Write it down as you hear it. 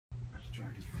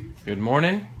Good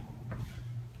morning.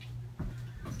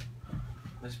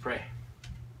 Let's pray.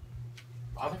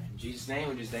 Father, in Jesus' name,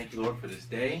 we just thank you, Lord, for this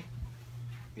day.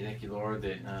 We thank you, Lord,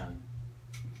 that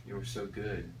you were so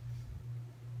good.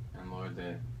 And, Lord,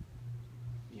 that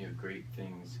you have great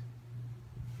things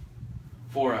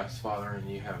for us, Father, and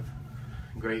you have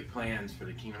great plans for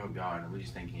the kingdom of God. And we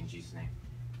just thank you in Jesus' name.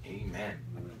 Amen.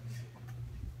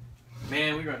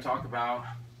 Man, we're going to talk about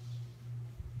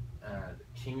the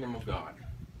kingdom of God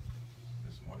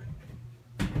this morning.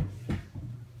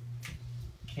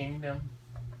 Kingdom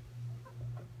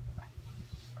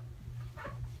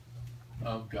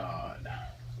of God.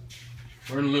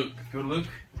 We're in Luke. Go to Luke.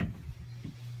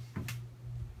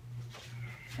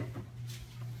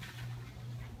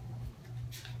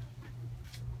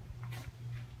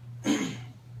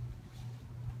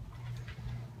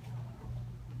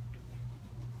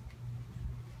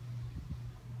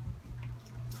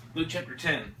 Luke chapter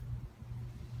 10.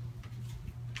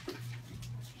 The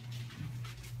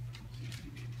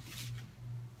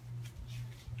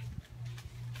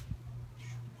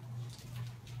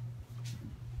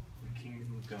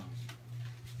kingdom of God.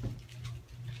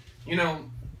 You know,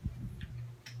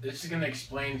 this is going to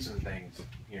explain some things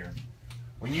here.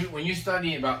 When you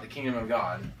study about the kingdom of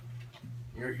God,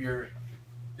 you're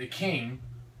the king,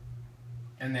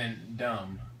 and then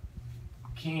dumb.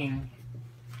 Kingdom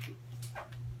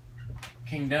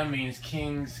means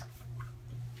king's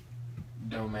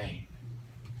domain.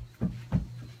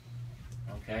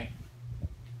 Okay?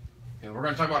 And we're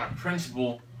going to talk about a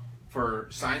principle for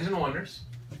signs and wonders,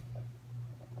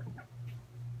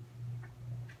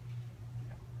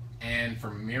 and for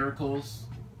miracles,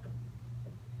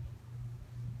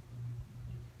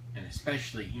 and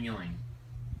especially healing.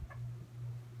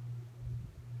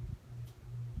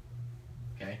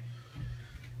 Okay?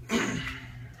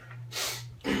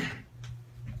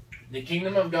 The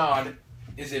kingdom of God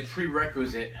is a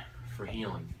prerequisite for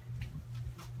healing.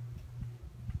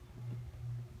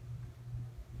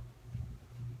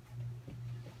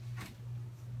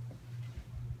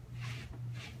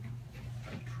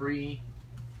 A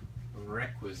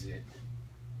prerequisite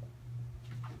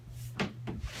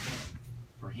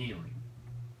for healing.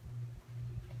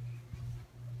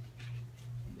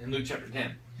 In Luke chapter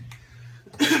 10,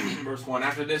 verse 1,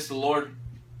 after this the Lord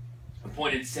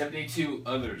appointed 72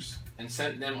 others and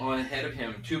sent them on ahead of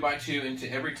him, 2 by 2, into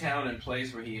every town and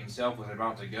place where he himself was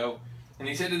about to go. And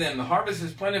he said to them, the harvest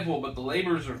is plentiful, but the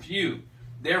laborers are few.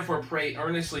 Therefore pray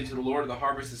earnestly to the Lord of the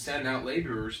harvest to send out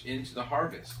laborers into the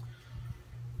harvest.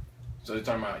 So they're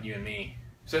talking about you and me.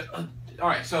 So,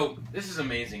 alright, so this is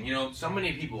amazing. You know, so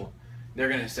many people, they're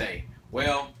going to say,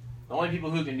 well, the only people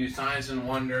who can do signs and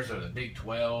wonders are the Big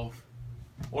 12.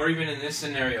 Or even in this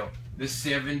scenario, the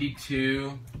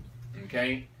 72.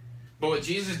 Okay? But what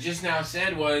Jesus just now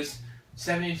said was,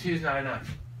 72 is not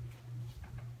enough.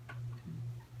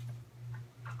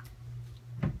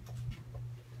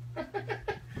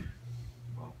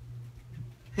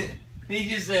 He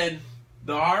just said,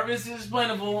 the harvest is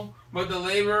plentiful, but the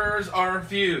laborers are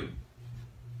few.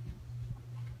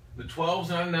 The 12 is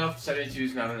not enough, 72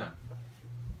 is not enough.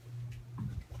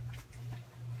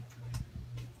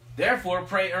 Therefore,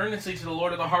 pray earnestly to the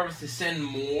Lord of the harvest to send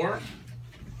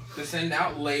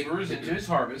out laborers into his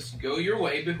harvest. Go your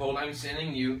way, behold, I'm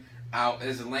sending you out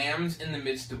as lambs in the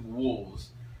midst of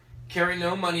wolves. Carry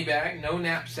no money bag, no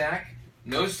knapsack,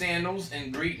 no sandals,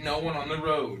 and greet no one on the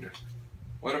road.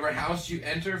 Whatever house you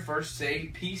enter, first say,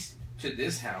 peace to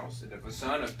this house. And if a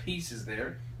son of peace is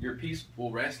there, your peace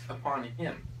will rest upon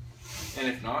him. And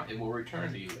if not, it will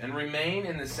return to you. And remain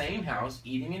in the same house,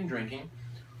 eating and drinking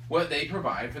what they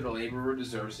provide, for the laborer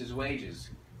deserves his wages.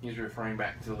 He's referring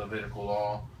back to the Levitical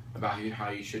law about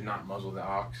how you should not muzzle the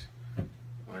ox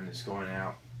when it's going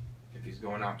out. If he's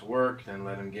going out to work, then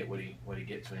let him get what he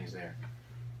gets when he's there.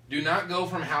 Do not go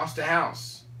from house to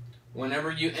house. Whenever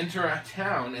you enter a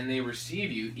town and they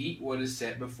receive you, eat what is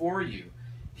set before you.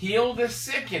 Heal the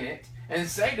sick in it, and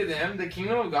say to them, the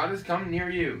kingdom of God has come near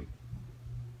you.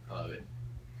 I love it.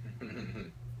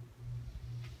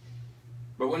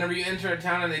 But whenever you enter a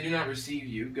town and they do not receive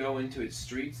you, go into its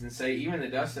streets and say, even the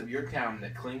dust of your town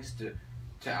that clings to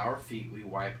our feet we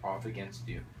wipe off against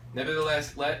you.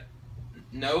 Nevertheless,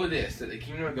 know this, that the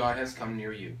kingdom of God has come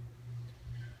near you.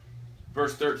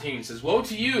 Verse 13 says, woe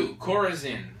to you,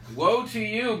 Chorazin! Woe to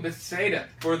you, Bethsaida!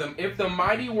 For if the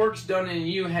mighty works done in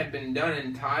you had been done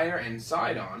in Tyre and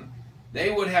Sidon, they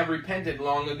would have repented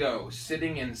long ago,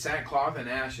 sitting in sackcloth and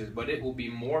ashes. But it will be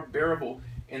more bearable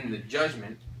in the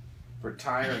judgment for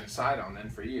Tyre and Sidon than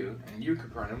for you. And you,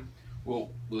 Capernaum, will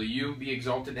you be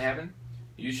exalted to heaven?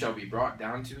 You shall be brought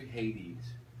down to Hades.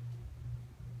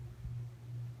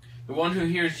 The one who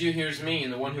hears you hears me,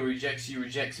 and the one who rejects you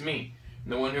rejects me.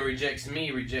 And the one who rejects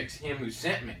me rejects him who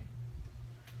sent me.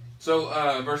 So,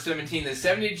 verse 17, the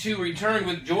 72 returned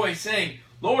with joy, saying,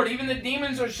 Lord, even the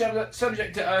demons are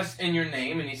subject to us in your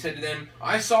name. And he said to them,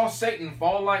 I saw Satan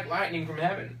fall like lightning from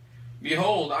heaven.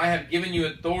 Behold, I have given you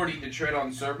authority to tread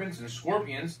on serpents and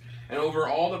scorpions, and over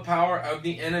all the power of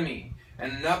the enemy,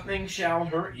 and nothing shall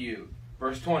hurt you.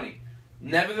 Verse 20,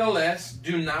 nevertheless,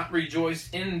 do not rejoice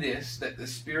in this, that the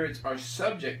spirits are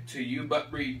subject to you,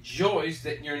 but rejoice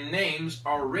that your names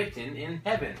are written in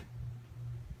heaven.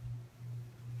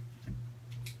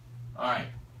 Alright,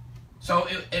 so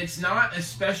it's not a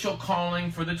special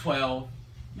calling for the 12.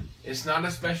 It's not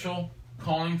a special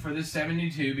calling for the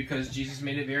 72, because Jesus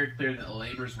made it very clear that the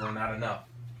labors were not enough.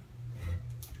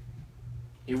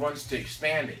 He wants to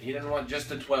expand it. He doesn't want just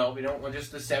the 12. He don't want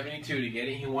just the 72 to get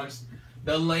it. He wants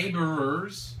the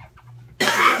laborers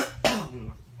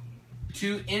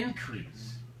to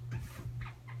increase.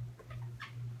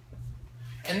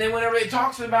 And then whenever he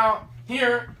talks about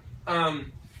here,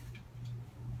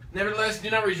 nevertheless, do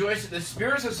not rejoice that the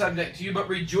spirits are subject to you, but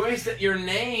rejoice that your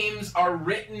names are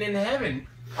written in heaven.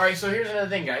 All right, so here's another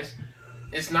thing, guys.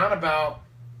 It's not about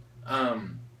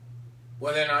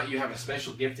whether or not you have a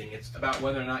special gifting. It's about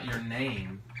whether or not your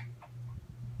name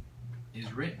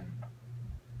is written.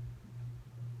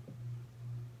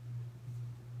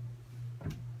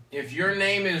 If your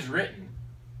name is written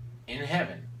in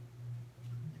heaven,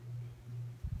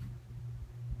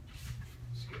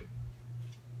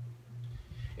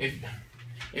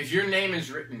 if your name is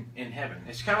written in heaven,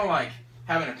 it's kind of like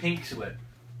having a pink slip.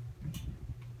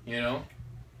 You know?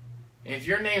 If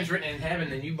your name's written in heaven,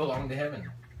 then you belong to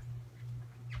heaven.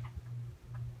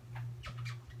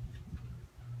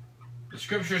 The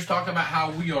scriptures talk about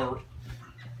how we are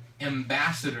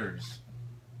ambassadors.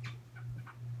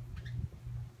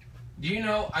 Do you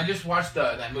know, I just watched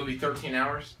that movie 13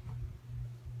 Hours.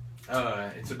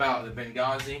 It's about the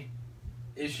Benghazi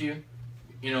issue.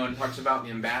 You know, and it talks about the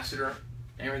ambassador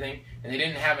and everything. And they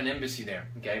didn't have an embassy there,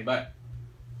 okay? But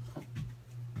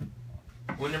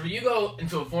whenever you go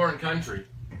into a foreign country,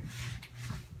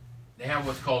 they have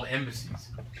what's called embassies.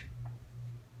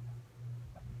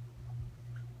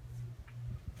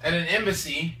 At an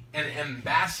embassy, an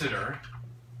ambassador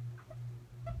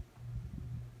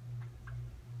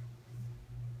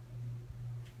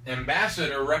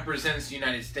represents the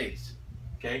United States.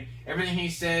 Okay? Everything he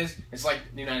says, it's like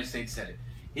the United States said it.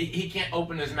 He can't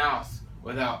open his mouth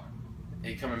without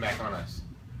it coming back on us.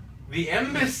 The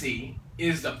embassy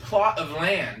is the plot of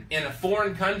land in a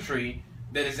foreign country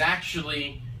that is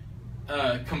actually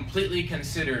completely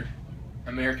considered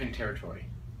American territory.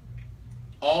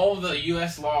 All the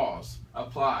U.S. laws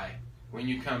apply when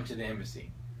you come to the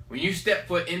embassy. When you step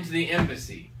foot into the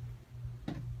embassy,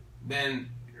 then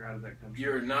You're out of that country.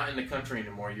 you're not in the country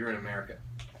anymore. You're in America.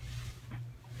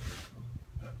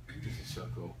 This is so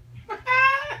cool.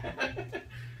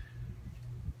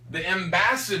 The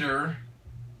ambassador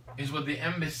is what the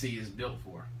embassy is built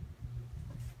for.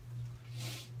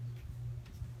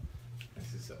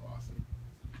 This is so awesome.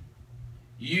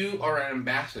 You are an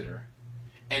ambassador,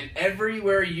 and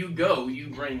everywhere you go, you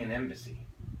bring an embassy.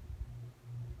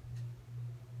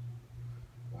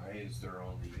 Why is there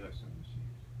only U.S. embassies?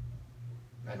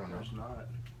 I don't know. There's not.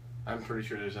 I'm pretty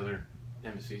sure there's other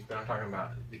embassies, but I'm talking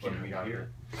about the kingdom of God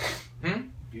here?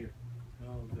 here.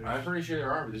 No, I'm pretty sure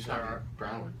there are, but there's There not are.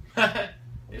 Brownwood.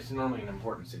 It's normally in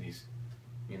important cities,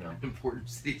 you know. important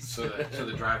cities. So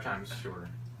the drive time is shorter,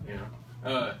 you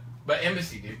know. But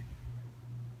embassy, dude.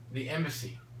 The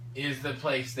embassy is the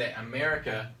place that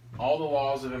America, all the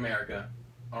walls of America,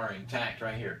 are intact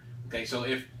right here. Okay, so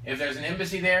if there's an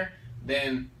embassy there,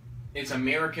 then it's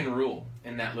American rule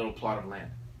in that little plot of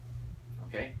land.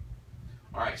 Okay?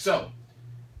 Alright, so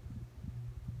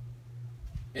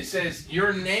it says,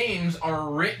 your names are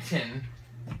written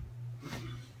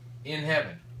in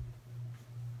heaven.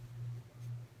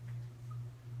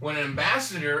 When an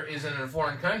ambassador is in a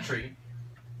foreign country,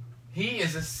 he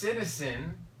is a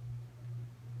citizen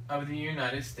of the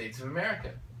United States of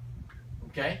America.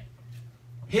 Okay?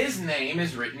 His name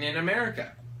is written in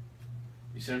America.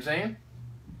 You see what I'm saying?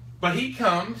 But he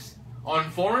comes on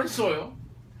foreign soil,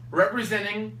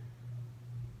 representing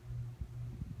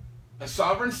a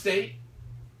sovereign state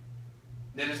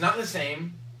that is not the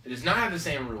same, that does not have the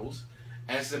same rules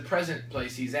as the present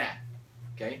place he's at.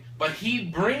 Okay? But he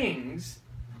brings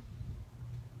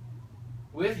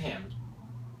with him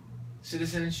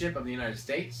citizenship of the United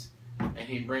States, and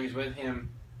he brings with him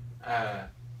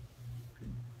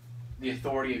the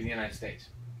authority of the United States.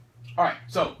 Alright,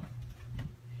 so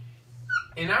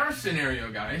in our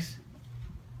scenario, guys,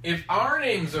 if our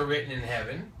names are written in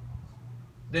heaven,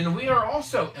 then we are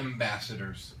also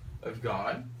ambassadors of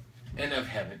God and of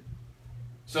heaven.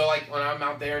 So, like, when I'm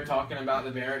out there talking about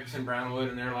the barracks in Brownwood,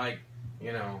 and they're like,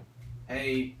 you know,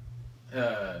 hey,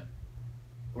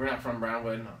 we're not from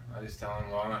Brownwood. I just tell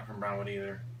them, well, I'm not from Brownwood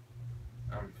either.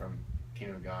 I'm from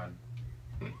Kingdom of God.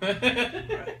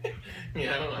 You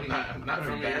know, I'm not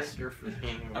from ambassador for the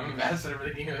kingdom. I'm ambassador for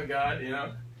the Kingdom of God, you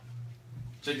know.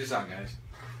 Check this out, guys.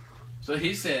 So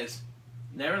he says,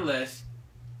 nevertheless,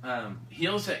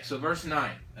 heal the sick. So verse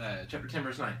 9, chapter 10,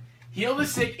 verse 9. Heal the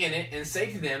sick in it and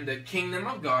say to them, the kingdom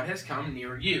of God has come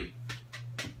near you.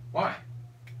 Why?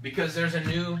 Because there's a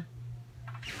new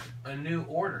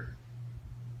order.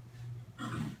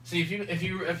 See,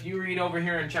 if you read over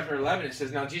here in chapter 11, it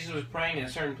says, now Jesus was praying in a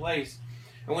certain place,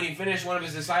 and when he finished, one of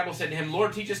his disciples said to him,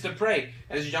 Lord, teach us to pray,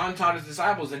 as John taught his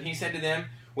disciples. And he said to them,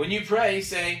 when you pray,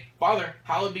 say, Father,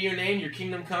 hallowed be your name, your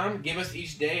kingdom come, give us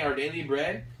each day our daily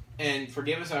bread, and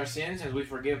forgive us our sins as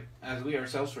we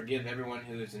ourselves forgive everyone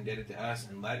who is indebted to us,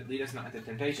 and lead us not into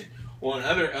temptation. Well, in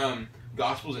other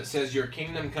Gospels it says, your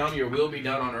kingdom come, your will be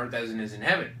done on earth as it is in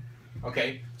heaven.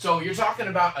 Okay, so you're talking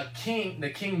about a king,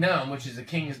 the kingdom, which is the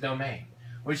king's domain,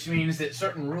 which means that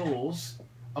certain rules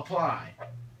apply.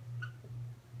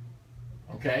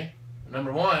 Okay,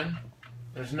 number one,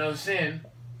 there's no sin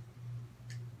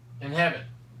in heaven.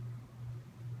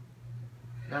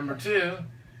 Number two,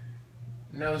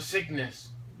 no sickness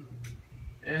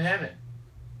in heaven.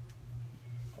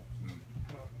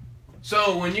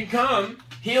 So when you come,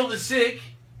 heal the sick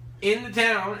in the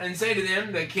town and say to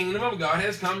them, the kingdom of God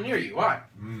has come near you. Why?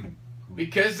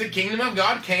 Because the kingdom of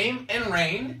God came and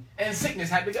reigned, and sickness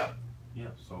had to go. Yeah,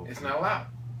 so it's not allowed.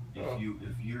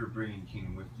 If you're bringing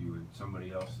kingdom with you and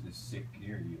somebody else is sick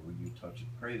near you, when you touch and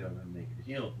pray them and they get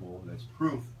healed, well, that's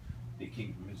proof the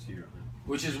kingdom is here.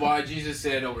 Which is why Jesus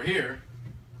said over here,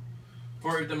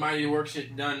 for if the mighty works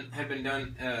had been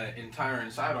done in Tyre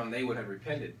and Sidon, they would have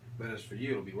repented. But as for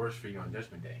you, it will be worse for you on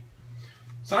Judgment Day.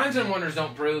 Signs and wonders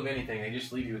don't prove anything. They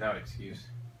just leave you without excuse.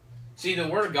 See, the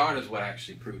Word of God is what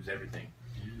actually proves everything.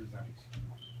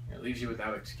 It leaves you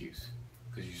without excuse.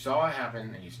 Because you saw it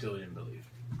happen and you still didn't believe.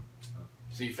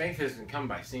 See, faith doesn't come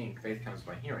by seeing. Faith comes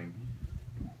by hearing.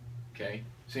 Okay?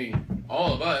 See,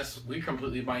 all of us, we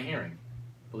completely by hearing.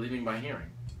 Believing by hearing.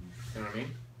 You know what I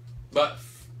mean? But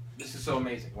this is so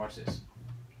amazing. Watch this.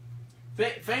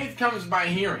 Faith comes by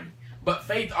hearing. But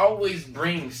faith always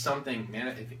brings something,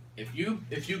 man. If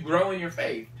you grow in your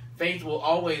faith, faith will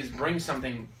always bring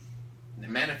something that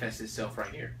manifests itself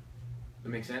right here. Does that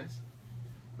make sense?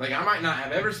 Like, I might not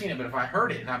have ever seen it, but if I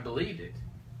heard it and I believed it.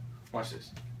 Watch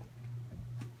this.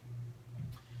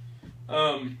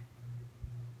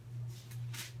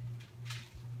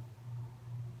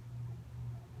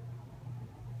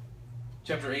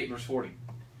 Chapter 8, verse 40.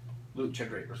 Luke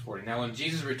chapter 8, verse 40. Now when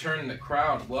Jesus returned, the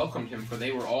crowd welcomed him, for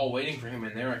they were all waiting for him.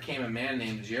 And there came a man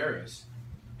named Jairus,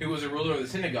 who was a ruler of the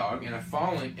synagogue. And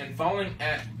falling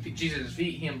at Jesus'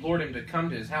 feet, he implored him to come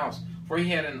to his house. For he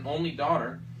had an only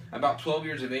daughter, about 12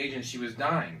 years of age, and she was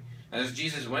dying. As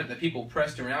Jesus went, the people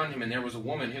pressed around him, and there was a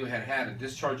woman who had had a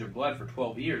discharge of blood for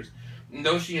 12 years. And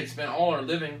though she had spent all her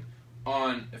living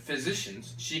on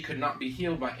physicians, she could not be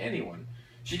healed by anyone.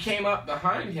 She came up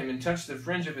behind him and touched the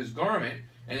fringe of his garment,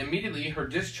 and immediately her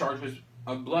discharge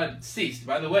of blood ceased.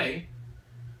 By the way,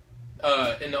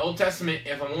 in the Old Testament,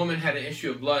 if a woman had an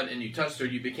issue of blood and you touched her,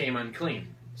 you became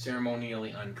unclean,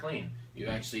 ceremonially unclean. You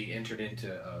actually entered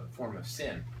into a form of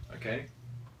sin. Okay?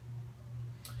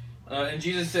 And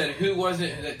Jesus said, "Who was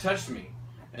it that touched me?"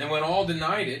 And when all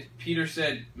denied it, Peter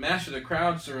said, "Master, the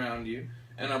crowd surround you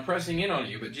and are pressing in on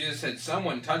you." But Jesus said,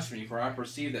 "Someone touched me, for I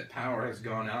perceive that power has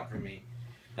gone out from me."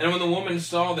 And when the woman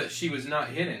saw that she was not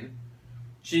hidden,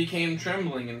 she came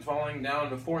trembling and falling down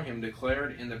before him,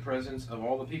 declared in the presence of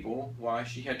all the people why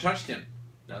she had touched him.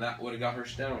 Now that would have got her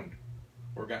stoned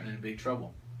or gotten in big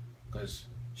trouble, because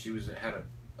she had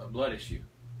a blood issue.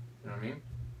 You know what I mean?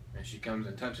 And she comes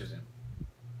and touches him.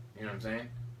 You know what I'm saying?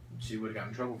 She would have gotten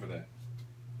in trouble for that.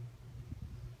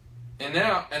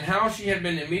 And how she had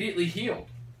been immediately healed.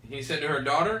 He said to her,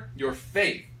 "Daughter, your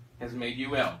faith has made you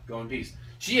well. Go in peace."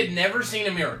 She had never seen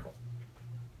a miracle.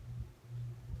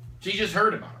 She just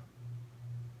heard about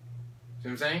it. See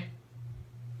what I'm saying?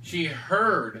 She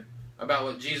heard about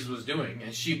what Jesus was doing,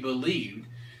 and she believed.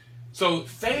 So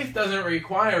faith doesn't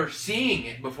require seeing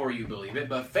it before you believe it,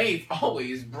 but faith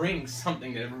always brings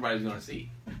something that everybody's going to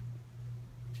see.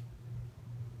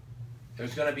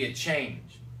 There's going to be a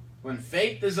change. When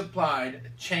faith is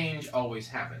applied, change always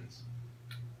happens.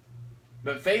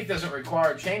 But faith doesn't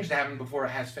require change to happen before it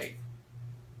has faith.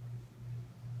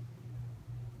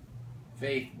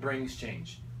 Faith brings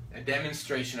change. A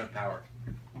demonstration of power.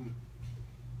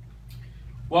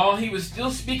 While he was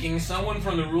still speaking, someone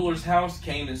from the ruler's house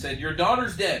came and said, "Your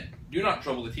daughter's dead. Do not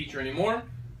trouble the teacher anymore."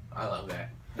 I love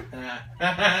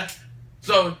that.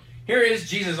 So here is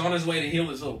Jesus on his way to heal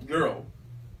this little girl,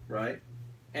 right?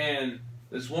 And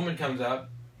this woman comes up,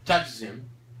 touches him,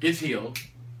 gets healed,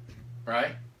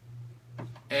 right?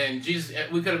 And Jesus,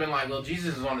 we could have been like, well,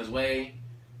 Jesus is on his way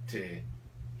to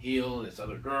heal this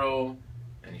other girl,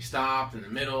 and he stopped in the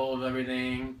middle of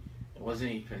everything. It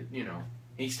wasn't even,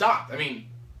 he stopped. I mean, you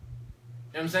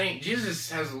know what I'm saying?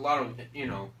 Jesus has a lot of,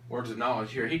 words of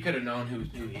knowledge here. He could have known who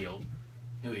he healed,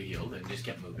 and just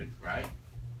kept moving, right?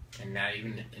 And not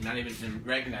even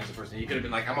recognize the person. He could have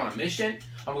been like, I'm on a mission.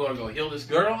 I'm going to go heal this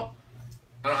girl.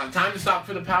 I don't have time to stop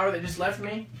for the power that just left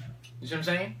me. You see what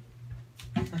I'm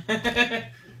saying?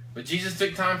 But Jesus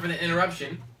took time for the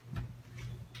interruption.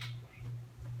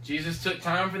 Jesus took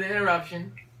time for the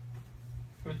interruption.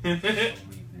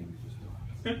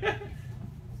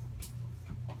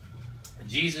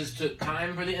 Jesus took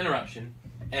time for the interruption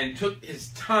and took his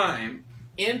time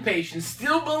in patience,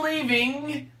 still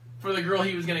believing for the girl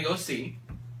he was going to go see.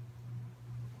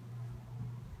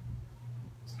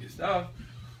 It's good stuff.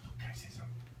 Can I say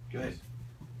something? Go ahead.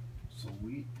 So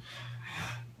we're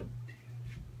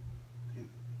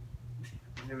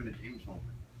having a James moment.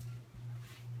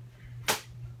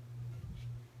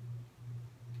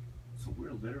 So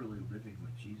we're literally living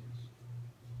with Jesus.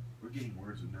 We're getting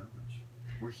words of knowledge.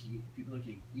 People are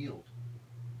getting healed.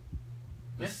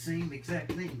 The same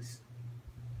exact things.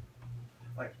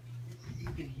 Like,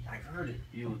 I've heard it.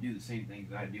 You'll do the same things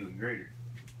that I do in greater.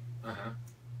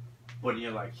 But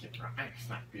you're like, it's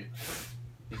not good.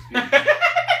 It's good.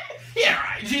 Yeah,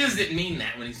 right. Jesus didn't mean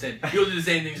that when he said you'll do the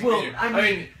same things. Well, I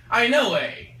mean, no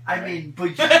way. I mean,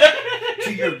 but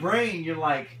to your brain, you're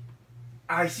like,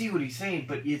 I see what he's saying,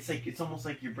 but it's almost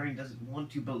like your brain doesn't want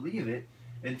to believe it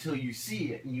until you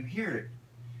see it and you hear it.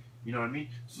 You know what I mean?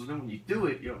 So then when you do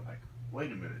it, you're like,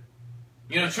 wait a minute.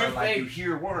 True faith. Like you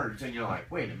hear words and you're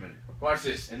like, wait a minute. Watch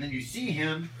this. And then you see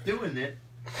him doing it.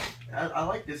 I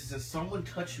like this. It says, someone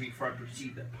touched me for I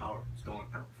perceived that power is going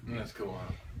out from me. That's cool.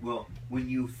 Huh? Well, when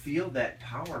you feel that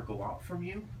power go out from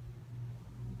you,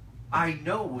 I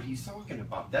know what he's talking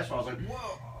about. That's why I was like,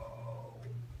 whoa.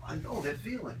 I know that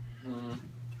feeling. Mm-hmm.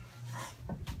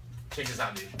 Check this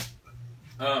out, dude.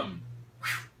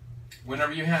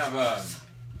 Whenever you have,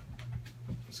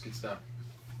 it's good stuff.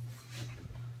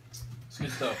 It's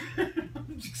good stuff.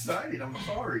 I'm excited. I'm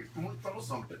sorry. I want to throw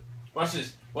something. Watch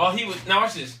this. Now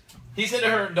watch this. He said to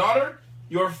her, "Daughter,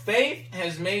 your faith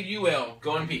has made you well.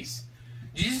 Go in peace."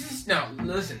 Jesus, now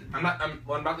listen. What I'm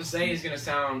about to say is going to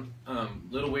sound a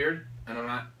little weird, and I'm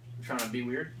not trying to be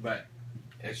weird, but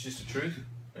it's just the truth.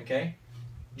 Okay?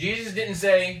 Jesus didn't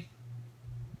say.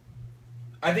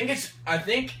 I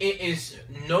think it is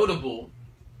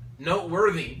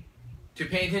noteworthy to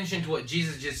pay attention to what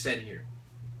Jesus just said here.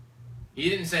 He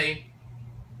didn't say,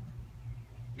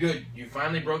 "Good, you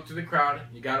finally broke through the crowd,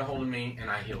 you got a hold of me, and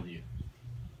I healed you."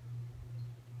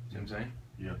 See what I'm saying?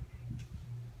 Yeah.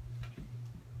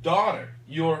 Daughter,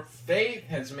 your faith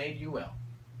has made you well.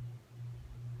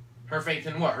 Her faith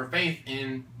in what? Her faith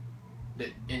in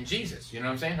Jesus. You know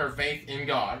what I'm saying? Her faith in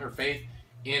God, her faith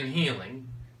in healing.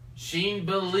 She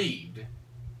believed,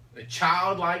 a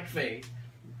childlike faith,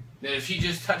 that if she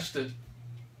just touched the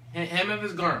hem of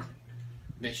his garment,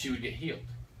 that she would get healed.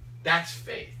 That's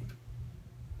faith.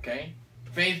 Okay?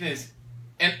 Faith is,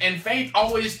 and faith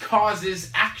always causes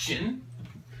action.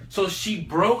 So she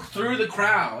broke through the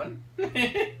crowd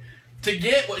to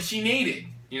get what she needed.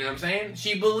 You know what I'm saying?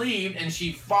 She believed and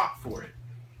she fought for it.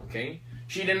 Okay?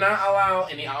 She did not allow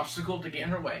any obstacle to get in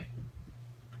her way.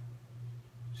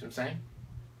 See what I'm saying?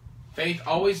 Faith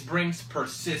always brings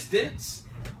persistence.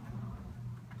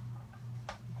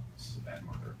 This is a bad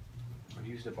marker. I've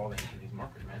used up all these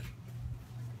markers, man.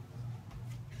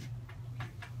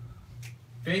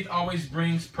 Faith always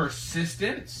brings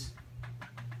persistence.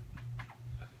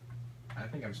 I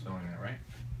think I'm spelling that right.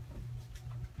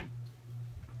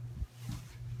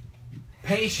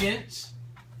 Patience.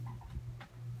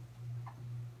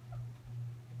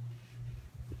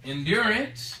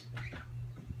 Endurance.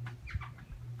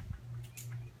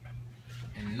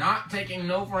 And not taking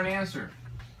no for an answer.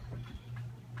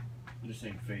 I'm just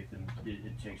saying faith, and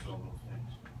it takes all those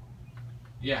things.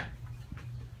 Yeah.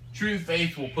 True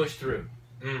faith will push through.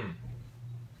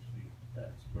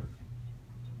 That's perfect.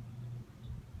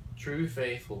 True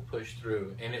faith will push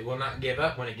through, and it will not give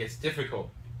up when it gets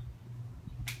difficult.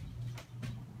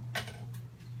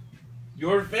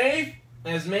 Your faith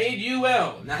has made you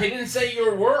well. Now, he didn't say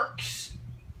your works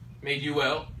made you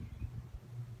well.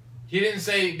 He didn't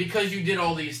say, because you did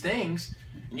all these things,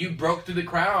 and you broke through the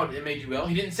crowd, it made you well.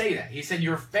 He didn't say that. He said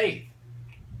your faith.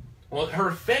 Well, her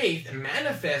faith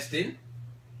manifested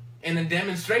in a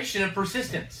demonstration of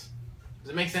persistence. Does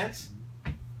it make sense?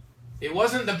 It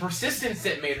wasn't the persistence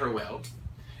that made her well.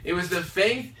 It was the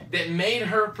faith that made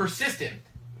her persistent.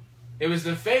 It was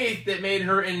the faith that made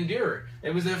her endure.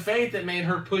 It was the faith that made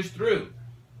her push through.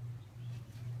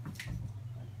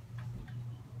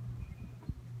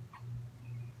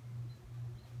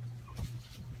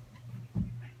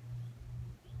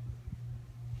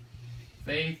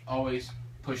 Faith always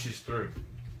pushes through.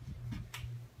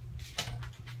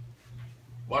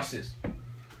 Watch this.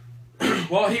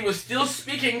 While he was still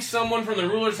speaking, someone from the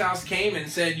ruler's house came and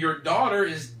said, "Your daughter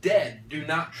is dead. Do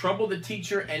not trouble the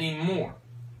teacher anymore."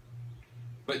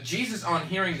 But Jesus, on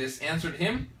hearing this, answered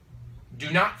him,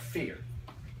 "Do not fear.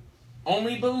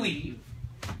 Only believe,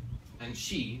 and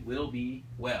she will be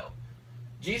well."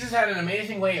 Jesus had an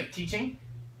amazing way of teaching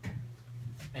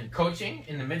and coaching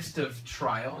in the midst of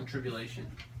trial and tribulation.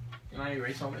 Can I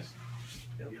erase all this?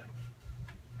 Yeah.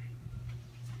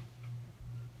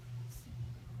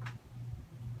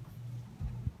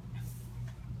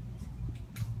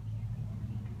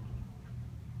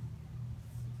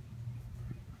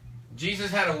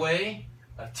 Jesus had a way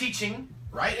of teaching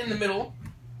right in the middle.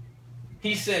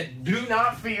 He said, "Do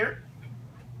not fear."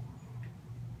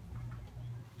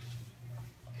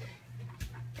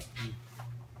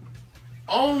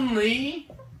 Only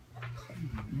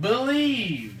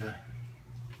believe,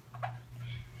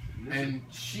 and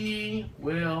she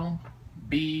will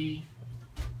be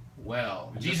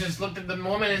well. Jesus looked at the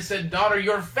woman and said, "Daughter,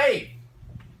 your faith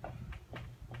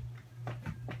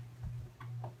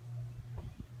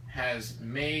has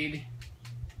made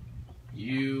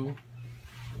you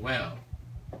well."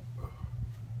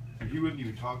 He wasn't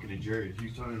even talking to Jared. He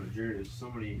was talking to Jared. There's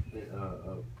somebody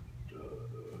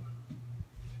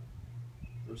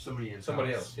in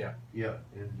Somebody house. else, yeah. Yeah,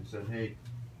 and he said, hey,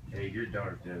 your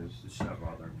daughter's dead. This should not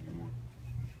bother him anymore.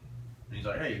 And he's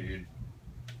like, hey, dude,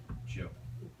 chill.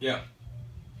 Yeah.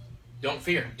 Don't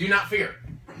fear. Do not fear.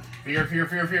 Fear, fear,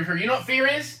 fear, fear, fear. You know what fear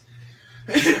is?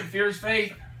 Fear is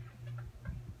faith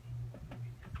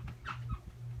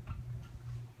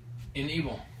in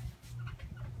evil.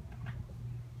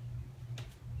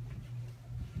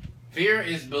 Fear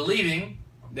is believing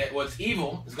that what's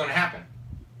evil is going to happen.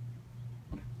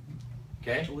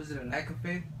 Okay? So was it a lack of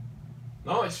faith?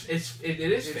 No, it is It's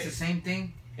faith. the same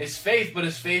thing. It's faith, but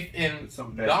it's faith in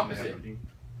Something the bad opposite.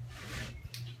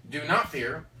 Do not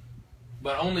fear,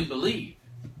 but only believe.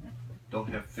 Don't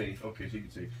have faith. Okay, so you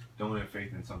could say, don't have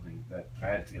faith in something that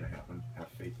bad's going to happen. Have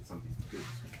faith in something good.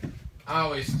 I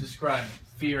always describe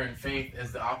fear and faith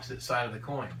as the opposite side of the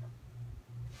coin.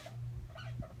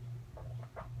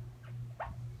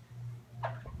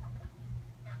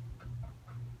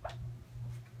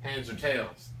 Heads or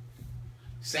tails.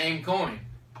 Same coin.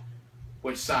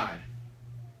 Which side?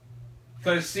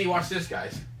 Because, see, watch this,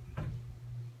 guys.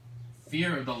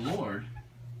 Fear of the Lord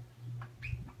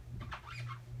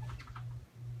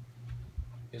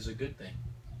is a good thing.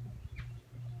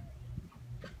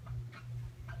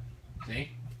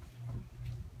 See?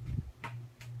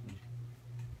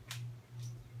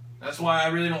 That's why I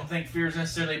really don't think fear is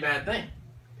necessarily a bad thing.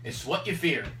 It's what you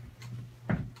fear.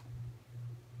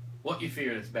 What you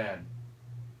fear that's bad.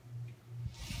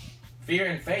 Fear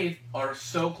and faith are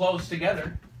so close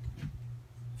together.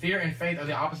 Fear and faith are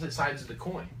the opposite sides of the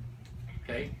coin.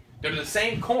 Okay? They're the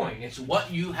same coin. It's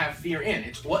what you have fear in.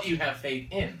 It's what you have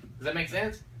faith in. Does that make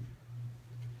sense?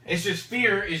 It's just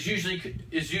fear is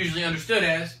usually understood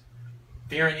as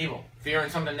fear and evil. Fear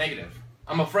and something negative.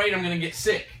 I'm afraid I'm going to get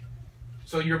sick.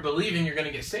 So you're believing you're going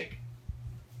to get sick.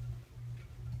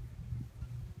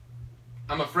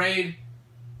 I'm afraid.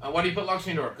 Why do you put locks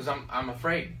on your door? Because I'm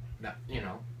afraid. That,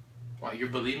 well, you're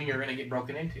believing you're going to get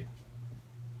broken into.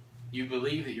 You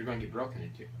believe that you're going to get broken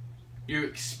into. You're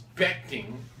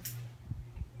expecting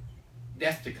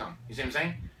death to come. You see what I'm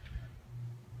saying?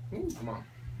 Ooh, come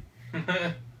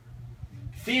on.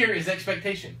 Fear is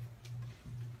expectation.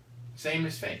 Same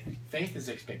as faith. Faith is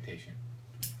expectation.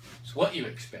 It's what you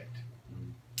expect.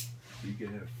 You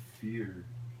can have fear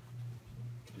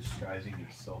disguising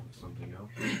itself as something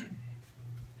else.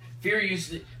 Fear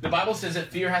usually, the Bible says that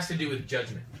fear has to do with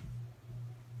judgment.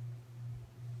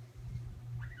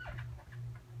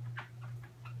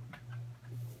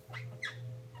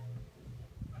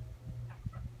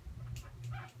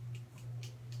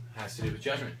 Has to do with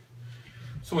judgment.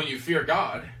 So when you fear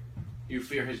God, you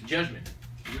fear His judgment.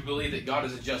 You believe that God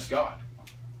is a just God.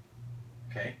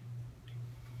 Okay?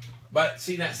 But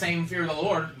see, that same fear of the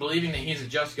Lord, believing that He's a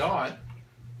just God,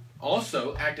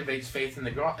 also activates faith in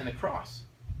the cross.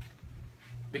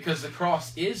 Because the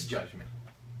cross is judgment.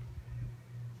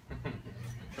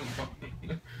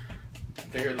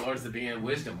 Fear of the Lord is the beginning of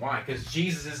wisdom. Why? Because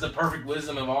Jesus is the perfect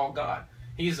wisdom of all God.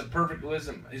 He's the perfect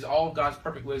wisdom. He's all God's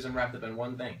perfect wisdom wrapped up in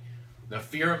one thing. The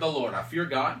fear of the Lord. I fear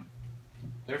God.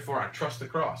 Therefore, I trust the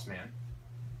cross, man.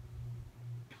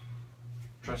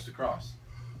 Trust the cross.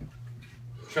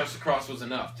 Trust the cross was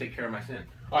enough. Take care of my sin.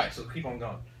 All right, so keep on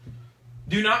going.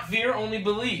 Do not fear, only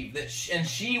believe, and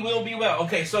she will be well.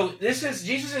 Okay, so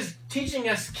Jesus is teaching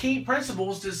us key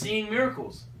principles to seeing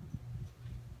miracles.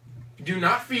 Do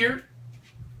not fear,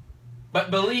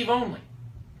 but believe only.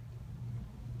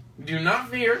 Do not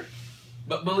fear,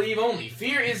 but believe only.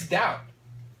 Fear is doubt.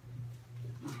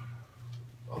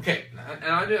 Okay, and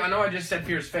I know I just said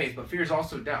fear is faith, but fear is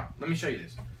also doubt. Let me show you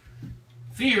this.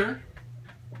 Fear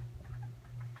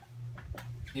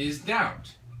is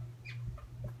doubt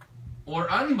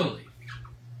or unbelief.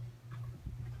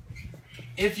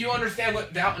 If you understand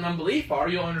what doubt and unbelief are,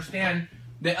 you'll understand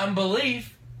that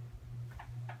unbelief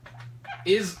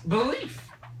is belief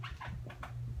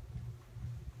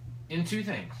in two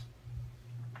things.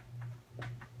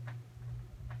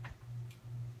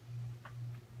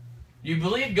 You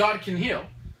believe God can heal,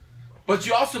 but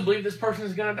you also believe this person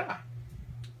is going to die.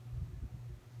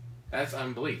 That's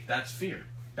unbelief. That's fear.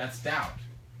 That's doubt.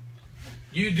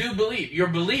 You do believe. You're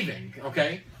believing,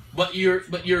 okay? But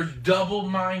you're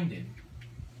double-minded.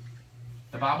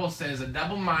 The Bible says a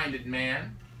double-minded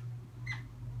man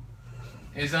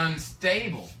is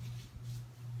unstable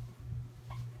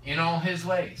in all his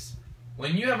ways.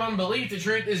 When you have unbelief, the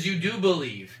truth is you do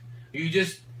believe. You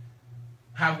just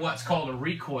have what's called a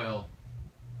recoil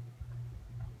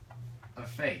of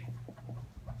faith.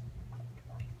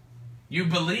 You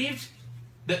believed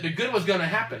that the good was going to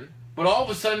happen, but all of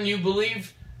a sudden you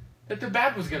believed that the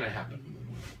bad was going to happen.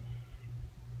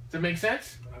 Does that make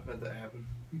sense? I've had that happen.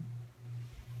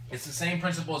 It's the same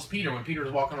principle as Peter when Peter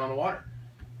was walking on the water.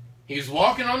 He was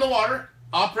walking on the water,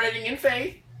 operating in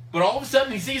faith, but all of a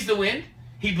sudden he sees the wind.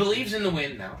 He believes in the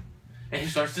wind now, and he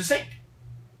starts to sink.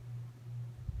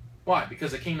 Why?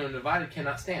 Because a kingdom divided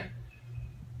cannot stand.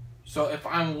 So if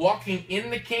I'm walking in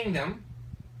the kingdom,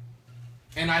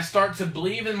 and I start to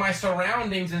believe in my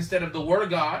surroundings instead of the Word of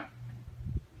God,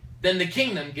 then the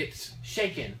kingdom gets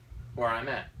shaken where I'm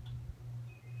at.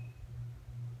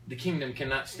 The kingdom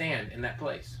cannot stand in that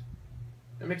place.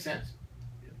 That makes sense?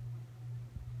 Yeah.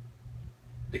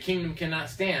 The kingdom cannot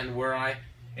stand where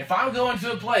if I go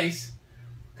into a place,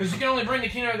 because you can only bring the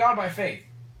kingdom of God by faith.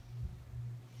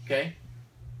 Okay?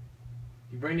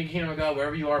 You bring the kingdom of God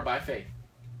wherever you are by faith.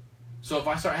 So if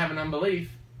I start having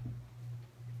unbelief,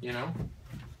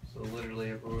 So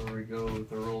literally everywhere we go,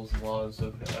 the rules and laws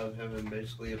of heaven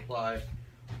basically apply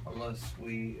unless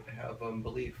we have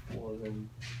unbelief. Well, then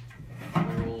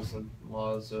the rules and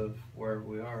laws of wherever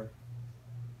we are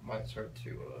might start to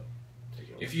take over.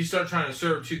 If you start trying to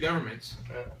serve two governments,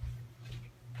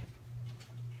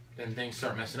 then things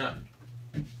start messing up.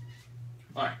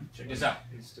 Alright, check this out.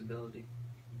 Instability.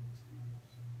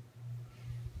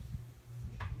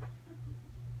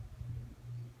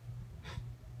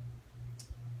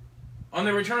 On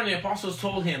their return, the apostles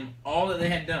told him all that they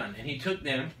had done, and he took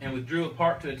them and withdrew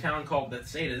apart to a town called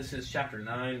Bethsaida. This is chapter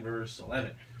 9, verse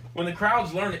 11. When the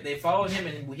crowds learned it, they followed him,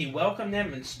 and he welcomed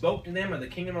them and spoke to them of the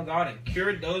kingdom of God and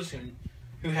cured those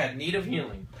who had need of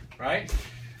healing. Right?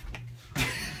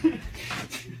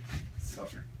 Sorry.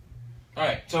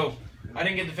 Alright, so I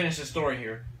didn't get to finish the story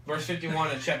here. Verse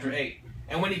 51 of chapter 8.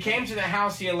 And when he came to the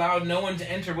house, he allowed no one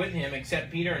to enter with him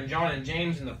except Peter and John and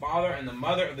James and the father and the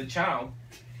mother of the child.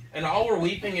 And all were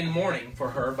weeping and mourning for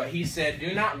her, but he said,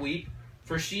 "Do not weep,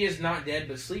 for she is not dead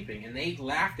but sleeping." And they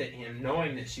laughed at him,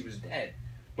 knowing that she was dead.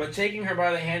 But taking her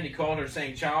by the hand, he called her,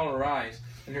 saying, "Child, arise."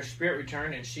 And her spirit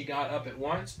returned, and she got up at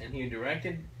once, and he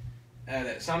directed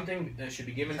that something should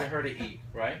be given to her to eat.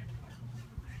 Right?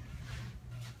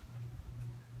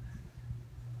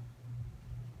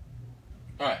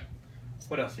 Alright,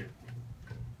 what else here?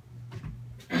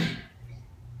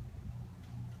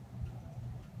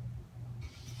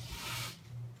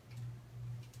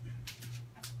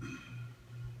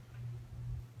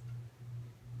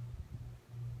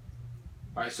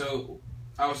 Alright, so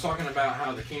I was talking about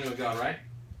how the kingdom of God, right?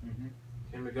 Mm-hmm.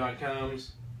 Kingdom of God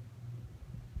comes.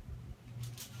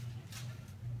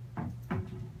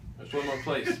 There's one more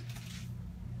place.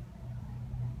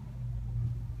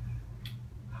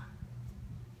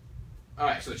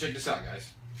 Alright, so check this out, guys.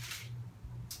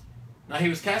 Now he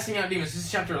was casting out demons. This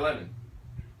is chapter 11.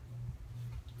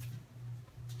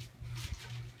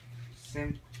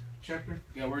 Same chapter?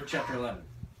 Yeah, we're at chapter 11.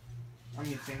 I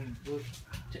mean, same book.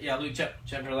 Yeah, Luke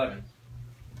chapter 11.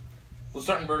 We'll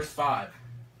start in verse 5.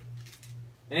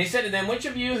 And he said to them, which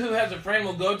of you who has a friend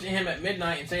will go to him at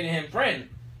midnight and say to him, Friend,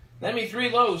 lend me 3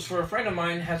 loaves, for a friend of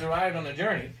mine has arrived on a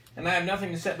journey, and I have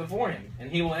nothing to set before him.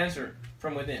 And he will answer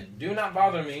from within, Do not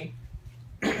bother me.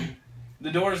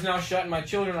 The door is now shut, and my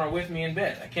children are with me in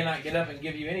bed. I cannot get up and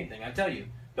give you anything. I tell you,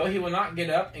 though he will not get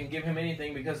up and give him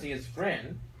anything because he is a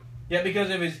friend, yet because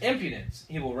of his impudence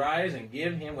he will rise and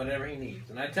give him whatever he needs.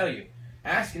 And I tell you,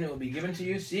 ask and it will be given to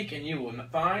you, seek and you will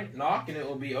find, knock and it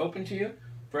will be open to you.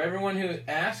 For everyone who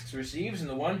asks receives, and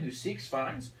the one who seeks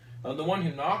finds, and the one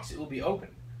who knocks it will be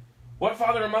opened. What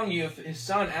father among you, if his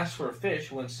son asks for a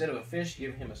fish, will instead of a fish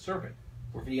give him a serpent?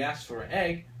 Or if he asks for an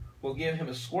egg, will give him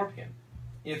a scorpion?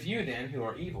 If you then, who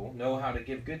are evil, know how to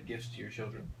give good gifts to your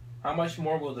children, how much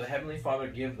more will the Heavenly Father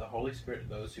give the Holy Spirit to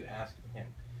those who ask him?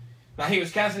 Now he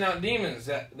was casting out demons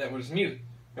that was mute.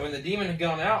 And when the demon had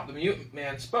gone out, the mute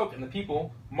man spoke, and the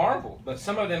people marveled. But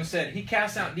some of them said, He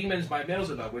casts out demons by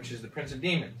Beelzebub, which is the prince of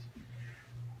demons.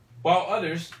 While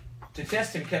others, to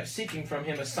test him, kept seeking from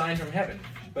him a sign from heaven.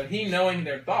 But he, knowing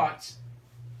their thoughts,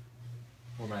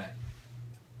 where am I at?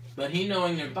 But he,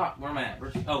 knowing their thoughts, where am I at?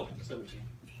 Verse 17.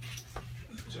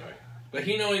 Sorry. But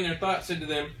he, knowing their thoughts, said to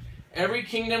them, Every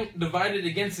kingdom divided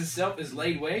against itself is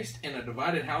laid waste, and a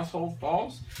divided household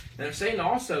falls. And if Satan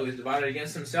also is divided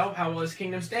against himself, how will his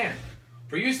kingdom stand?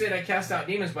 For you said, I cast out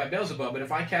demons by Beelzebub, but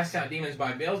if I cast out demons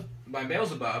by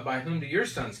Beelzebub, by whom do your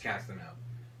sons cast them out?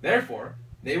 Therefore,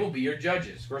 they will be your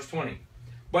judges. Verse 20.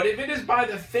 But if it is by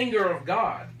the finger of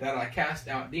God that I cast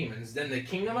out demons, then the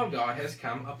kingdom of God has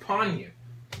come upon you.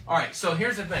 Alright, so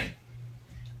here's the thing.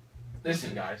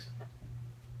 Listen, guys.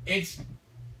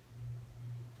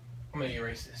 I'm going to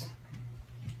erase this.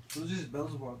 Who's this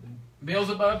Beelzebub then?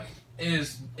 Beelzebub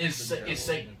is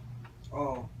Satan.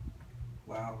 Oh,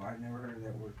 wow! I've never heard of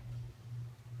that word.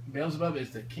 Beelzebub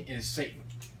is Satan.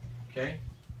 Okay?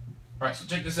 Alright, so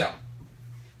check this out.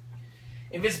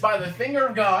 If it's by the finger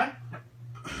of God,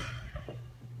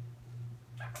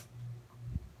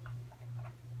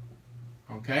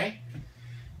 okay?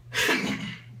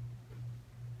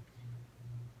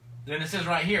 Then it says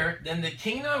right here, then the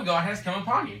kingdom of God has come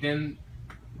upon you.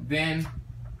 Then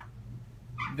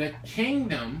the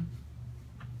kingdom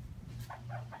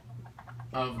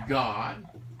of God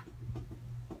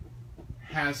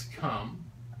has come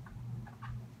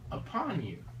upon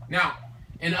you. Now,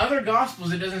 in other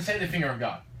Gospels, it doesn't say the finger of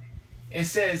God. It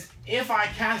says, if I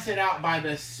cast it out by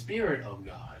the Spirit of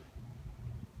God.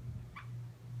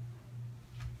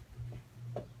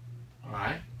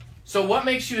 Alright? So what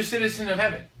makes you a citizen of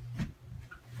heaven?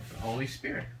 The Holy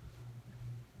Spirit.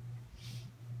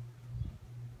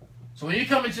 So when you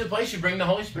come into the place, you bring the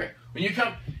Holy Spirit. When you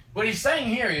come, what he's saying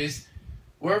here is,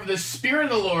 wherever the Spirit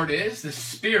of the Lord is, the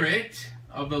Spirit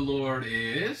of the Lord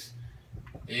is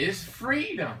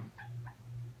freedom.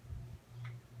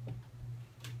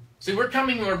 See, we're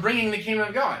bringing the kingdom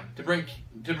of God to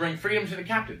bring freedom to the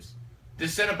captives, to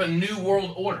set up a new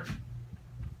world order.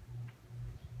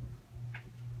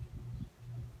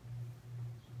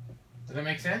 Does that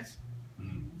make sense?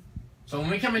 Mm-hmm. So when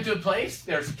we come into a place,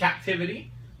 there's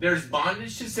captivity, there's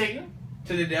bondage to Satan,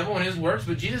 to the devil and his works,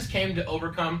 but Jesus came to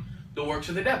overcome the works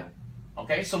of the devil.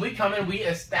 Okay, so we come and we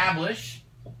establish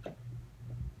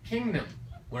kingdom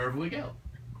wherever we go.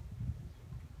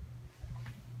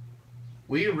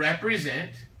 We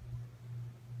represent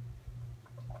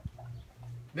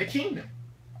the kingdom.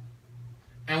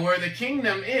 And where the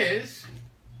kingdom is,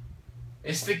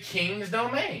 it's the king's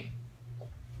domain.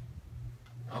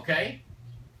 Okay?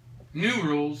 New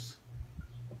rules.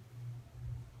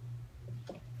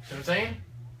 See what I'm saying?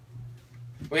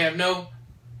 We have no...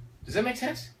 Does that make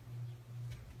sense?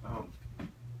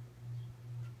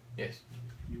 Yes.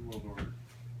 New World Order.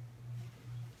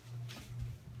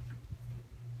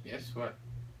 Yes, what?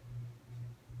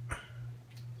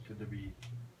 Could there be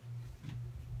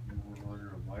New World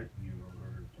Order of Light, New World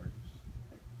Order of Darkness?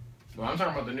 Well, I'm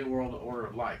talking about the New World Order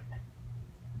of Light.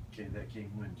 Okay, that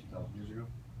came when, 2,000 years ago?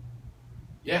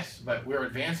 Yes, but we're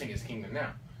advancing his kingdom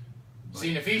now. But see,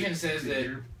 in Ephesians says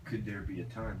that... Could there be a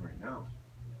time right now?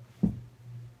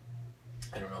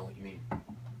 I don't know what you mean. Well,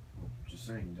 just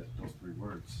saying that those 3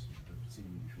 words I've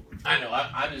seen before. I know,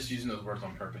 I'm just using those words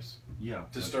on purpose. Yeah.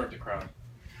 To stir up the crowd.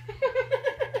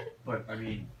 But, I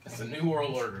mean... It's a new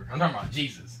world order. I'm talking about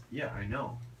Jesus. Yeah, I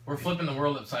know. We're flipping the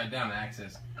world upside down to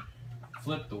access.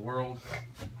 Flip the world.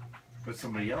 But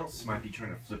somebody else might be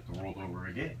trying to flip the world over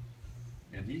again.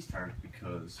 In these times,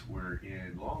 because we're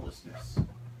in lawlessness.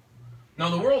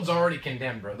 No, the world's already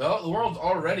condemned, bro. The world's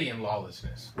already in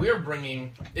lawlessness. We are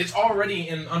bringing... It's already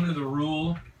under the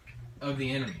rule of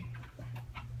the enemy.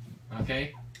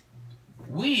 Okay?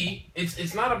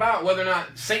 It's not about whether or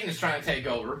not Satan is trying to take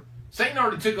over. Satan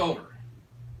already took over.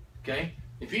 Okay?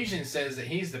 Ephesians says that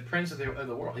he's the prince of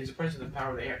the world. He's the prince of the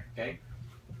power of the air. Okay?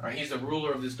 All right? He's the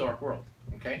ruler of this dark world.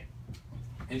 Okay?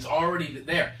 It's already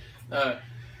there.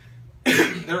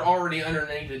 They're already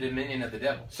underneath the dominion of the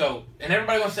devil. So, and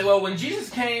everybody wants to say, well, when Jesus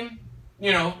came,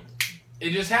 you know,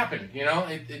 it just happened. You know,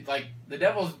 it like the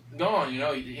devil's gone. You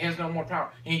know, he has no more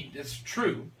power. It's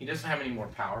true. He doesn't have any more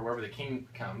power. Wherever the king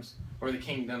comes, where the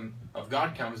kingdom of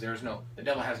God comes, the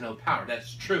devil has no power.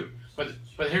 That's true. But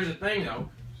here's the thing, though.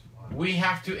 We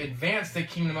have to advance the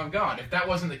kingdom of God. If that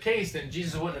wasn't the case, then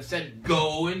Jesus wouldn't have said,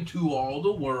 "Go into all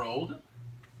the world."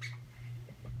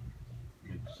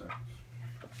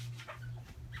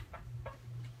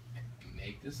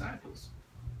 Make disciples.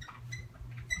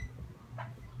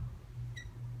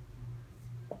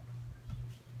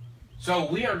 So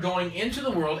we are going into the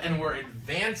world and we're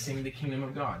advancing the kingdom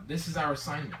of God. This is our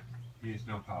assignment. He has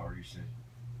no power, you said.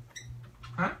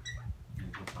 Huh? He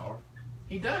has no power?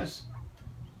 He does.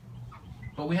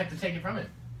 But we have to take it from him.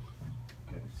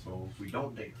 Okay, so if we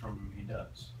don't take it from him, he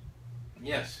does.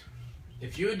 Yes.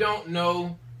 If you don't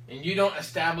know and you don't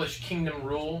establish kingdom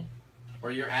rule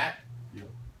where you're at,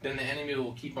 then the enemy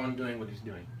will keep on doing what he's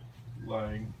doing.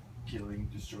 Lying, killing,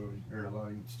 destroying, or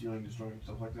lying, stealing, destroying,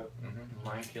 stuff like that. Mm-hmm.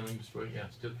 Lying, killing, destroying, yeah,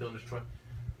 still kill and destroy.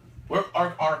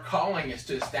 Our calling is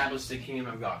to establish the kingdom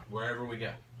of God wherever we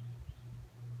go.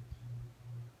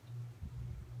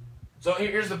 So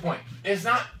here's the point. It's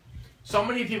not so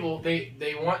many people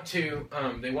they want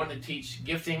to teach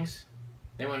giftings,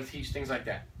 they want to teach things like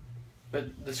that.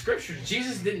 But the scriptures,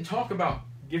 Jesus didn't talk about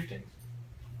giftings.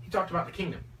 He talked about the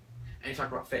kingdom. And he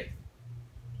talked about faith.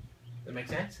 That make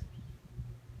sense?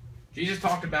 Jesus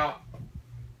talked about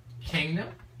kingdom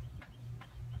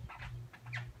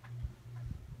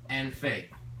and faith.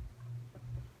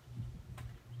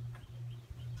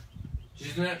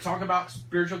 Jesus didn't talk about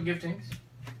spiritual giftings.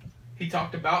 He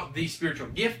talked about the spiritual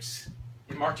gifts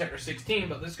in Mark chapter 16,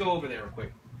 but let's go over there real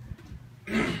quick.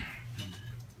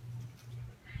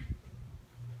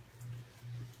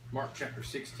 Mark chapter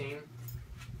 16.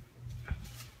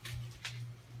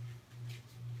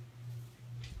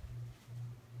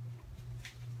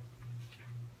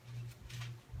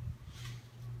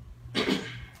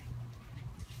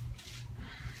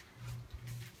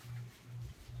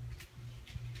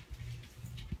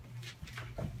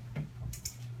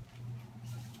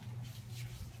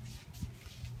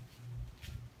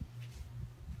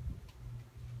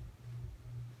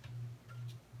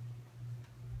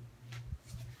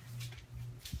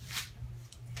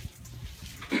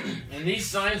 And these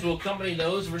signs will accompany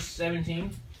those, verse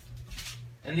 17.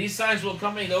 And these signs will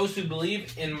accompany those who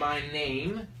believe in my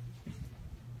name.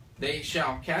 They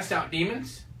shall cast out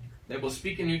demons. They will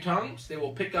speak in new tongues. They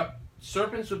will pick up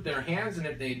serpents with their hands. And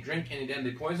if they drink any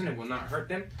deadly poison, it will not hurt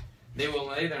them. They will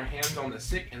lay their hands on the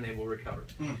sick and they will recover.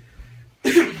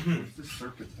 What's this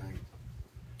serpent thing?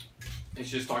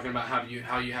 It's just talking about how you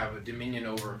have a dominion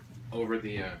over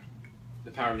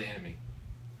the power of the enemy.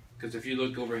 Because if you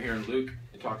look over here in Luke,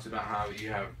 it talks about how you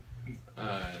have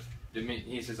dominion.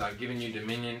 He says, "I've given you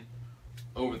dominion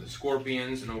over the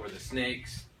scorpions and over the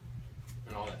snakes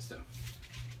and all that stuff."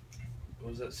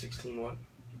 What was that? 16 what?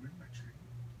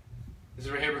 This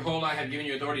is right here. "Behold, I have given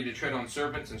you authority to tread on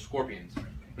serpents and scorpions,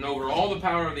 and over all the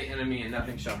power of the enemy, and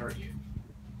nothing shall hurt you."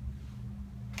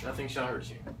 Nothing shall hurt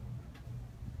you.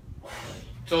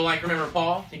 So, like, remember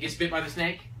Paul? He gets bit by the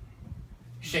snake.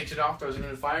 He shakes it off, throws it in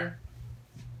the fire.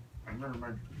 I remember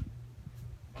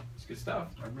my... It's good stuff.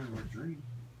 I remember my dream.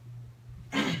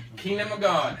 Kingdom of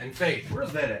God and faith.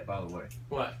 Where's that at, by the way?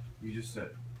 What? You just said.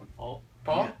 Paul?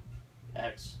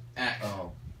 Acts. Acts.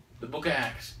 Oh. The book of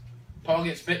Acts. Paul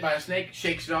gets bit by a snake,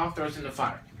 shakes it off, throws it in the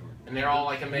fire. And they're all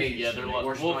like amazed. Yeah, they're like,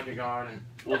 worship well, like a god. And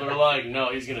well, they're like,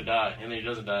 no, he's gonna die, and then he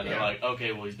doesn't die. And they're Yeah. like,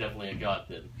 okay, well, he's definitely a god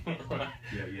then.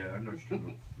 Yeah, I know what you're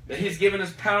talking that he's given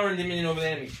us power and dominion over the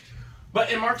enemy. But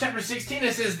in Mark chapter 16,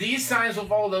 it says, "These signs will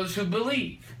follow those who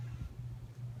believe."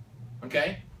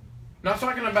 Okay? Not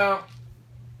talking about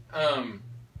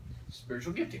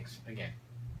spiritual giftings again.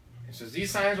 It says,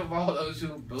 "These signs will follow those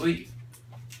who believe."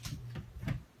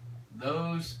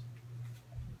 Those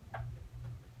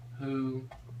who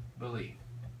believe.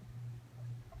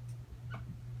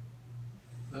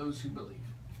 Those who believe.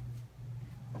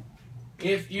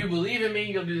 If you believe in me,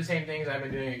 you'll do the same things I've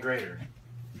been doing and greater.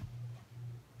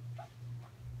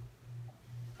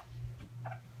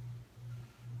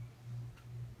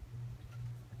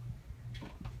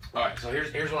 Alright, so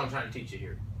here's what I'm trying to teach you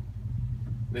here.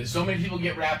 That so many people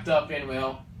get wrapped up in,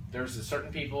 well, there's a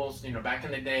certain people, back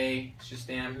in the day, it's just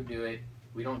them who do it.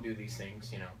 We don't do these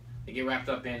things, They get wrapped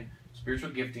up in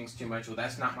spiritual giftings too much. Well,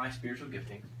 that's not my spiritual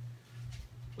giftings.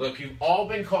 Look, you've all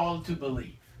been called to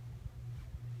believe.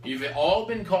 You've all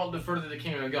been called to further the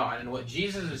kingdom of God. And what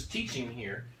Jesus is teaching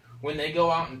here, when they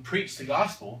go out and preach the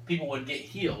gospel, people would get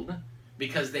healed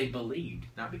because they believed,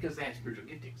 not because they had spiritual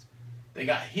giftings. They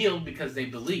got healed because they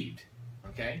believed.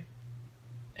 Okay?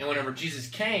 And whenever Jesus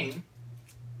came,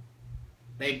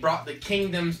 they brought the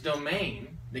kingdom's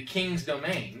domain, the king's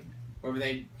domain, wherever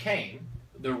they came,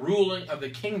 the ruling of the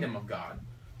kingdom of God,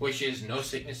 which is no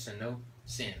sickness and no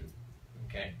sin.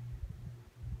 Okay?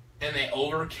 And they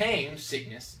overcame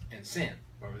sickness and sin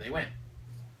wherever they went.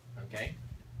 Okay?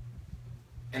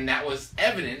 And that was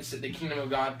evidence that the kingdom of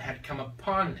God had come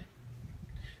upon them.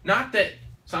 Not that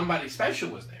somebody special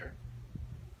was there.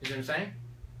 You know what I'm saying?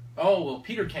 Oh, well,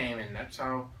 Peter came and that's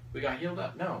how we got healed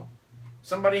up. No.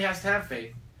 Somebody has to have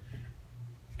faith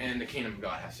and the kingdom of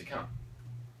God has to come.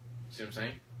 See what I'm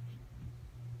saying?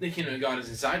 The kingdom of God is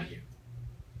inside of you.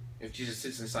 If Jesus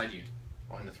sits inside you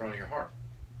on the throne of your heart.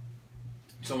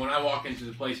 So when I walk into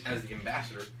the place as the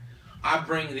ambassador, I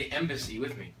bring the embassy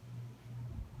with me.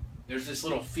 There's this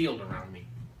little field around me.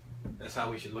 That's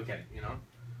how we should look at it, you know?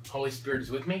 Holy Spirit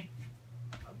is with me.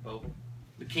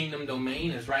 The kingdom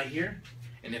domain is right here.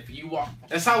 And if you walk...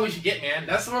 That's how we should get, man.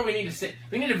 That's where we need to sit.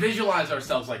 We need to visualize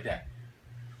ourselves like that.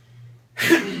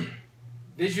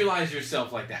 Visualize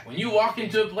yourself like that. When you walk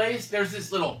into a place, there's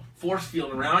this little force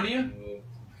field around you.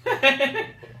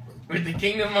 With the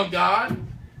kingdom of God.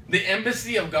 The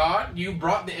embassy of God. You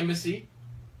brought the embassy.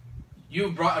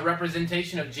 You brought a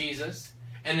representation of Jesus.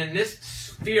 And in this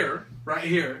sphere right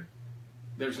here,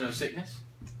 there's no sickness.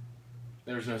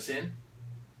 There's no sin.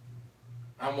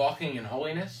 I'm walking in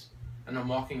holiness. And I'm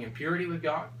walking in purity with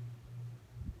God.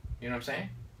 You know what I'm saying?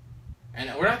 And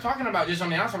we're not talking about just on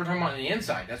the outside. We're talking about on the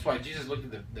inside. That's why Jesus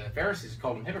looked at the Pharisees and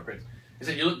called them hypocrites. He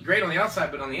said, you look great on the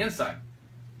outside, but on the inside.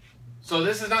 So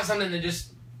this is not something that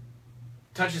just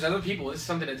touches other people. This is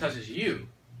something that touches you.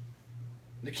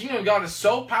 The kingdom of God is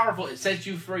so powerful, it sets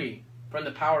you free from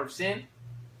the power of sin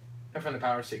and from the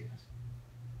power of sickness.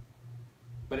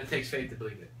 But it takes faith to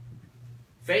believe it.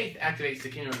 Faith activates the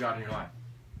kingdom of God in your life.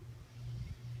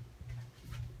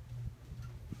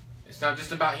 It's not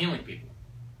just about healing people.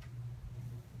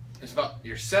 It's about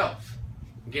yourself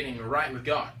getting right with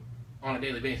God on a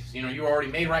daily basis. You know, you're already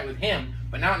made right with Him,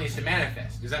 but now it needs to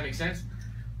manifest. Does that make sense?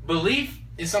 Belief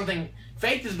is something...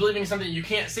 Faith is believing something you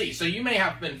can't see. So you may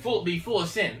have be full of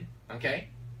sin, okay?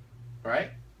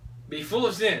 Right? Be full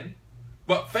of sin,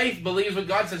 but faith believes what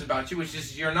God says about you, which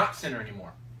is you're not sinner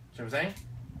anymore. See what I'm saying?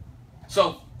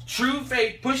 So true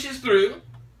faith pushes through,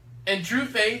 and true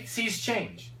faith sees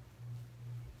change.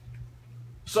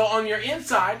 So on your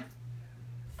inside,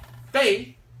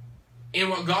 faith in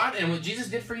what God and what Jesus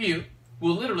did for you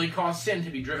will literally cause sin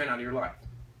to be driven out of your life.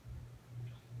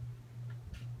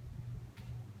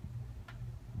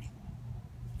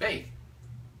 Faith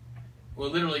will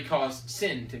literally cause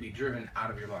sin to be driven out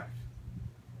of your life.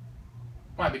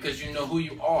 Why? Because you know who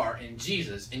you are in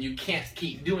Jesus, and you can't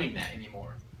keep doing that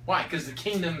anymore. Why? Because the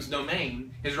kingdom's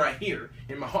domain is right here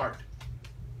in my heart.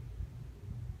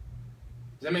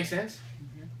 Does that make sense?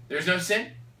 Mm-hmm. There's no sin.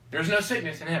 There's no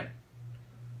sickness in heaven.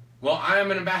 Well, I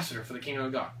am an ambassador for the kingdom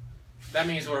of God. That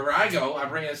means wherever I go, I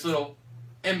bring this little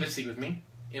embassy with me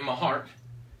in my heart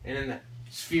and in the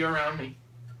sphere around me.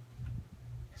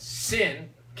 Sin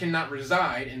cannot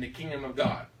reside in the kingdom of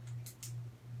God.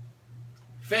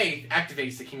 Faith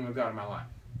activates the kingdom of God in my life.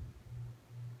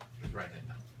 Just write that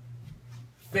down.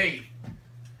 Faith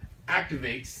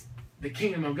activates the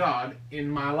kingdom of God in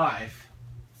my life.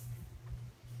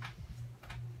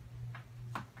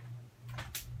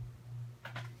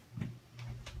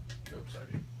 Oops,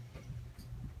 sorry.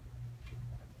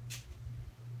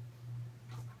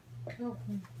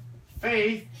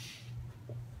 Faith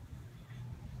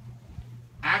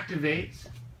activates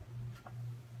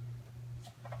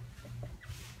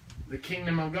the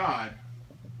kingdom of God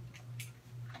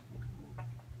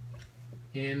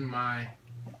in my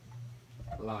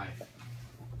life.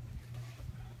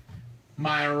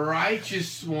 My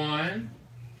righteous one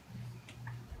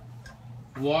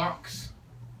walks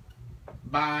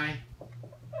by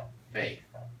faith.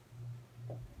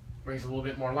 Brings a little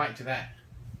bit more light to that.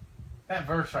 That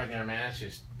verse right there, man, that's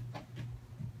just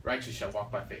righteous shall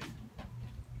walk by faith.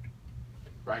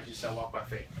 Righteous shall walk by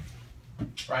faith.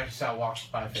 Righteous shall walk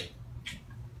by faith.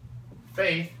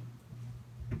 Faith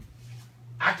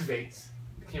activates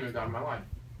the kingdom of God in my life.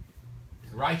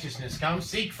 Righteousness comes.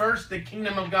 Seek first the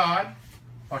kingdom of God.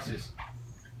 Watch this.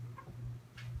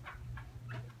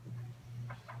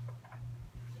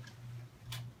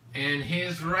 And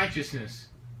His righteousness.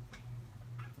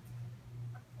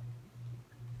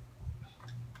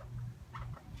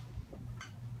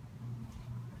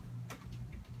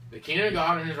 The kingdom of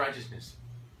God and His righteousness.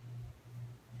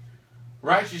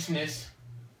 Righteousness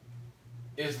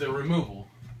is the removal,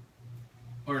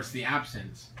 or it's the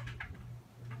absence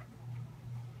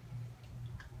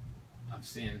of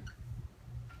sin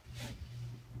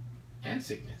and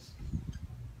sickness.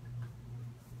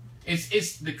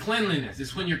 It's the cleanliness.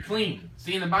 It's when you're clean.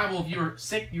 See, in the Bible, if you were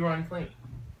sick, you were unclean.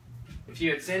 If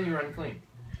you had sin, you were unclean.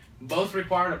 Both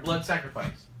required a blood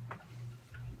sacrifice.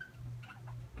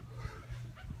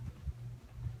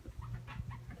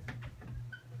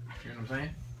 You know what I'm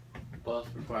saying?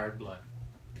 Both required blood.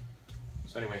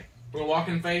 So anyway, we're going to walk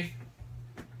in faith,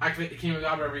 activate the kingdom of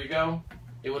God wherever you go.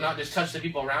 It will not just touch the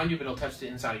people around you, but it'll touch the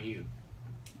inside of you.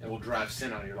 It will drive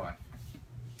sin out of your life.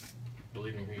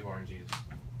 Believing who you are in Jesus.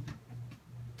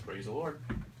 Praise the Lord.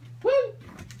 Woo!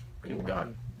 Kingdom of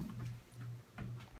God.